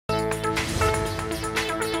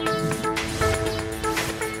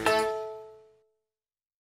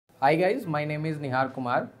Hi guys, my name is Nihar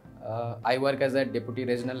Kumar. I work as a Deputy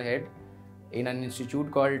Regional Head in an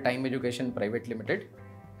institute called Time Education Private Limited,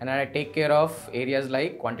 and I take care of areas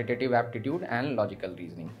like quantitative aptitude and logical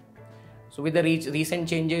reasoning. So with the recent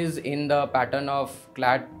changes in the pattern of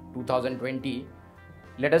CLAT 2020,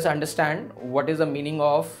 let us understand what is the meaning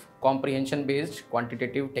of comprehension based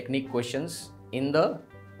quantitative technique questions in the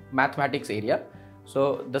mathematics area.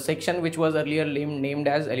 So the section which was earlier named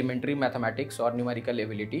as elementary mathematics or numerical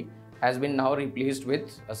ability has been now replaced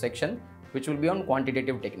with a section which will be on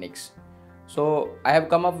quantitative techniques. So I have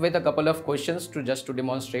come up with a couple of questions to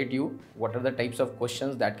demonstrate you what are the types of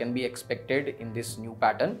questions that can be expected in this new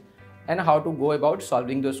pattern and how to go about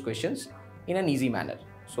solving those questions in an easy manner.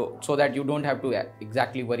 So that you don't have to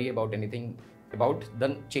exactly worry about anything about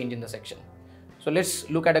the change in the section. So let's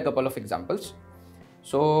look at a couple of examples.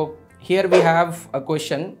 So here we have a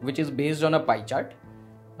question which is based on a pie chart.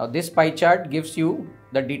 Now this pie chart gives you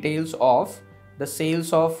the details of the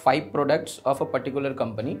sales of 5 products of a particular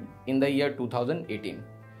company in the year 2018.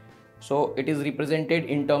 So it is represented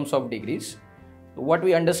in terms of degrees. What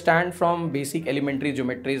we understand from basic elementary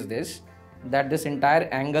geometry is that this entire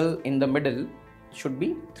angle in the middle should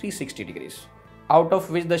be 360 degrees, out of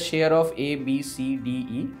which the share of A, B, C, D,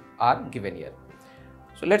 E are given here.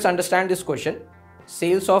 So let's understand this question.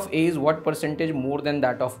 Sales of A is what percentage more than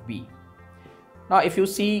that of B? Now if you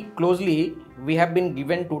see closely, we have been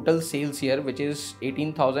given total sales here which is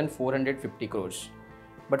 18,450 crores.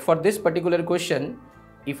 But for this particular question,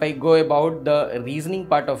 if I go about the reasoning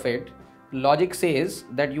part of it, logic says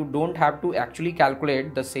that you don't have to actually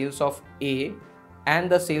calculate the sales of A and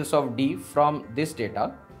the sales of D from this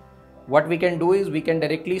data. What we can do is we can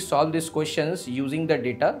directly solve these questions using the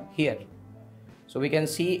data here. So we can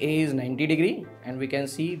see A is 90 degree and we can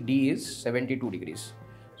see D is 72 degrees.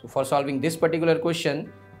 So for solving this particular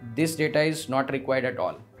question, this data is not required at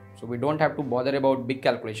all. So we don't have to bother about big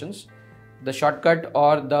calculations. The shortcut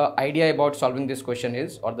or the idea about solving this question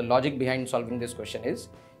is, or the logic behind solving this question is,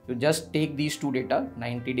 you just take these two data,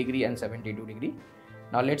 90 degree and 72 degree.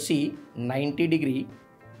 Now let's see, 90 degree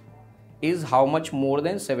is how much more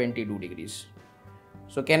than 72 degrees?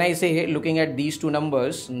 So can I say, looking at these two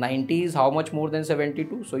numbers, 90 is how much more than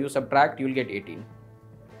 72? So you subtract, you will get 18.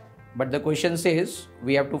 But the question says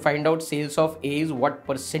we have to find out sales of A is what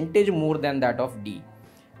percentage more than that of D.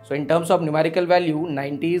 So in terms of numerical value,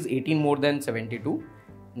 90 is 18 more than 72.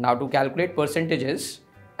 Now to calculate percentages,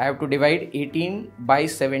 I have to divide 18 by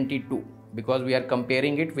 72 because we are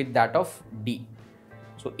comparing it with that of D.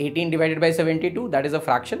 So 18 divided by 72, that is a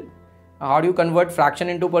fraction. Now how do you convert fraction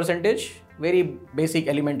into percentage? Very basic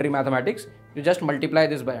elementary mathematics. You just multiply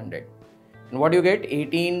this by 100. And what do you get?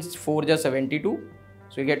 18 4 just 72.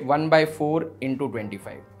 So you get 1 by 4 into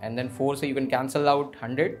 25. And then 4, so you can cancel out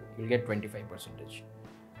 100, you'll get 25%.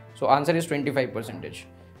 So answer is 25%.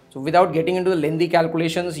 So without getting into the lengthy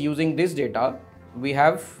calculations using this data, we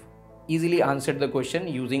have easily answered the question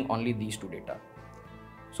using only these two data.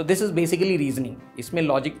 So this is basically reasoning. The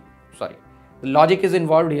logic is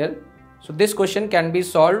involved here. So this question can be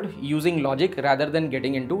solved using logic rather than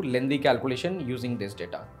getting into lengthy calculation using this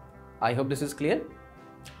data. I hope this is clear.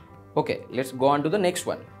 Okay, let's go on to the next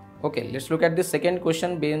one. Okay, let's look at the second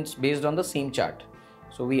question based on the same chart.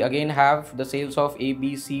 So we again have the sales of A,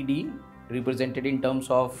 B, C, D represented in terms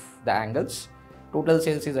of the angles. Total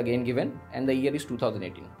sales is again given and the year is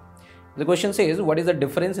 2018. The question says, what is the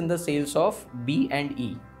difference in the sales of B and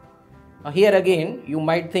E? Now here again, you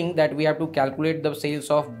might think that we have to calculate the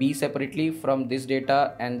sales of B separately from this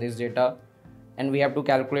data and this data, and we have to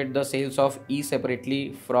calculate the sales of E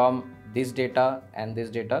separately from this data and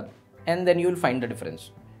this data, and then you will find the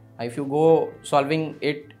difference. Now, if you go solving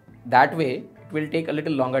it that way, it will take a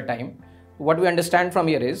little longer time. What we understand from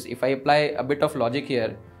here is, if I apply a bit of logic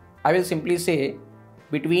here, I will simply say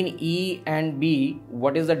between E and B,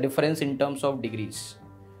 what is the difference in terms of degrees?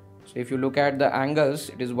 So if you look at the angles,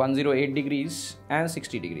 it is 108 degrees and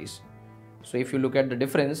 60 degrees. So if you look at the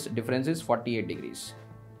difference is 48 degrees.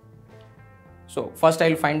 So first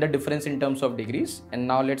I'll find the difference in terms of degrees, and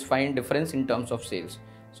now let's find difference in terms of sales.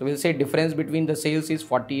 So we'll say difference between the sales is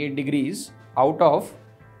 48 degrees out of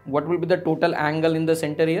what will be the total angle in the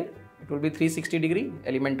center here? It will be 360 degree,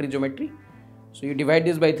 elementary geometry. So you divide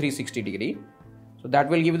this by 360 degree. So that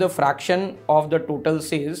will give you the fraction of the total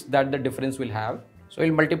sales that the difference will have. So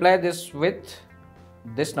we'll multiply this with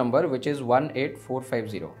this number, which is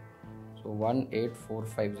 18450. So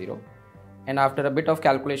 18450. And after a bit of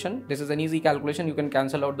calculation, this is an easy calculation, you can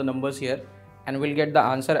cancel out the numbers here and we'll get the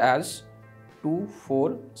answer as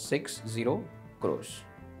 2460 crores.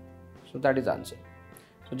 So that is answer.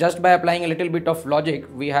 So just by applying a little bit of logic,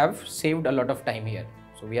 we have saved a lot of time here.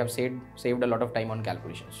 So we have saved a lot of time on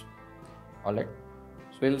calculations. Alright,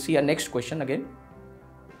 so we'll see a next question again.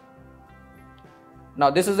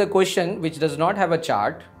 Now this is a question which does not have a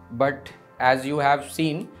chart, but as you have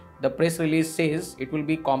seen, the press release says it will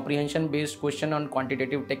be comprehension based question on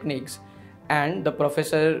quantitative techniques, and the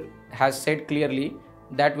professor has said clearly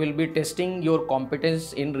that will be testing your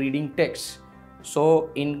competence in reading text.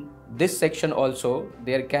 So in this section also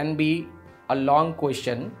there can be a long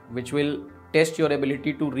question which will test your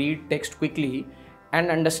ability to read text quickly and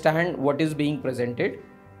understand what is being presented,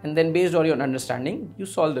 and then based on your understanding you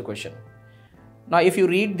solve the question. Now if you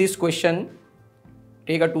read this question,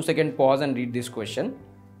 take a 2-second pause and read this question.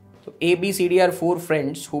 So A, B, C, D are 4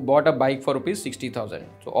 friends who bought a bike for rupees 60,000.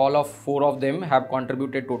 So all 4 of them have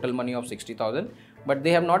contributed total money of 60,000, but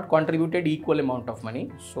they have not contributed equal amount of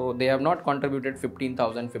money. So they have not contributed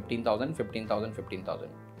 15,000, 15,000, 15,000, 15,000.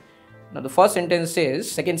 Now the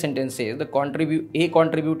second sentence says A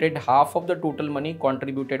contributed half of the total money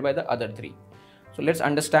contributed by the other 3. So let's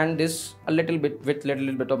understand this a little bit with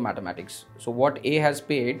little bit of mathematics. So what A has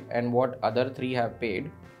paid and what other 3 have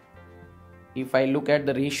paid. If I look at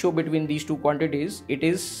the ratio between these two quantities, it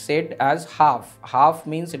is set as half. Half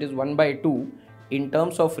means it is 1/2. In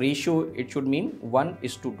terms of ratio, it should mean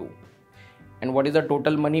 1:2. And what is the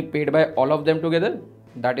total money paid by all of them together?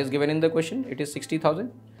 That is given in the question. It is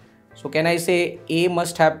 60,000. So can I say A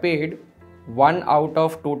must have paid 1 out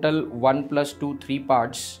of total 1 plus 2, 3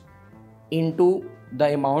 parts into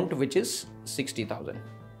the amount which is 60,000.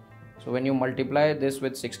 So when you multiply this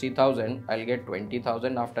with 60,000, I'll get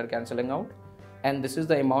 20,000 after cancelling out, and this is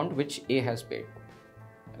the amount which A has paid,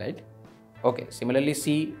 right? Okay, similarly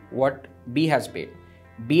see what B has paid.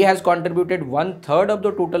 B has contributed 1/3 of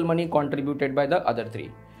the total money contributed by the other 3.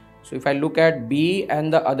 So if I look at B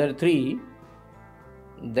and the other 3,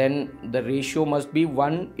 then the ratio must be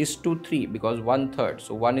 1:3 because 1/3,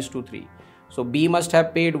 so 1:3. So B must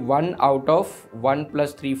have paid 1 out of 1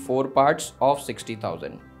 plus 3, 4 parts of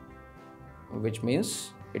 60,000, which means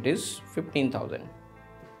it is 15,000.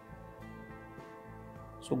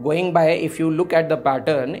 So going by, if you look at the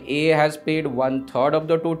pattern, A has paid 1/3 of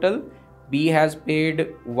the total, B has paid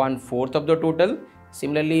 1/4 of the total.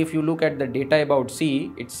 Similarly, if you look at the data about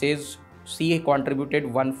C, it says C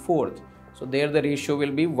contributed 1/4. So there the ratio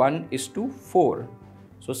will be 1:4.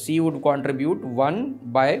 So C would contribute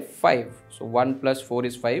 1/5. So 1 plus 4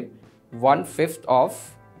 is 5. 1/5 of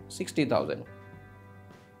 60,000.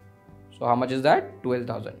 So how much is that?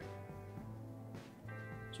 12,000.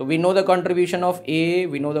 So we know the contribution of A,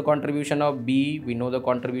 we know the contribution of B, we know the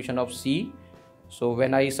contribution of C. So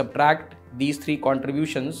when I subtract these 3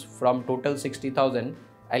 contributions from total 60,000,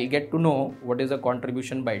 I'll get to know what is the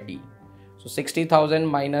contribution by D. So 60,000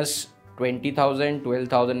 minus 20,000,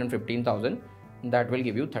 12,000 and 15,000, that will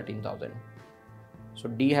give you 13,000. So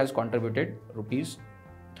D has contributed rupees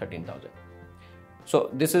 13,000. So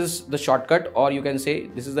this is the shortcut, or you can say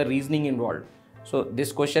this is the reasoning involved. So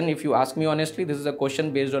this question, if you ask me honestly, this is a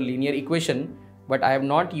question based on linear equation, but I have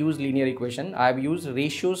not used linear equation. I have used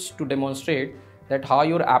ratios to demonstrate that how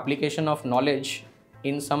your application of knowledge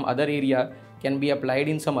in some other area can be applied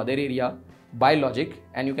in some other area by logic,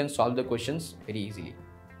 and you can solve the questions very easily.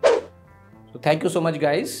 So thank you so much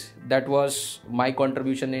guys. That was my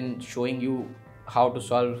contribution in showing you how to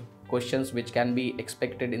solve questions which can be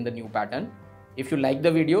expected in the new pattern. If you like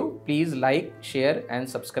the video, please like, share and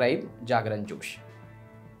subscribe JagranJosh.